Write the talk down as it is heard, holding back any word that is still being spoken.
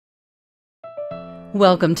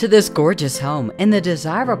Welcome to this gorgeous home in the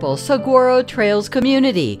desirable Saguaro Trails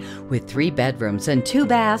community. With 3 bedrooms and 2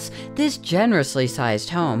 baths, this generously sized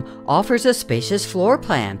home offers a spacious floor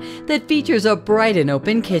plan that features a bright and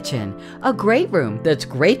open kitchen, a great room that's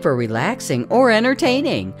great for relaxing or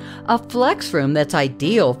entertaining, a flex room that's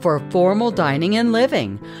ideal for formal dining and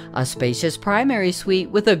living, a spacious primary suite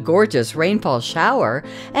with a gorgeous rainfall shower,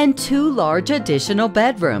 and 2 large additional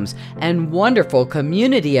bedrooms and wonderful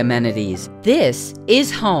community amenities. This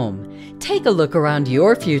is home. Take a look around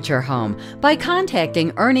your future home by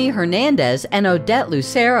contacting Ernie Hernandez and Odette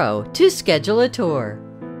Lucero to schedule a tour.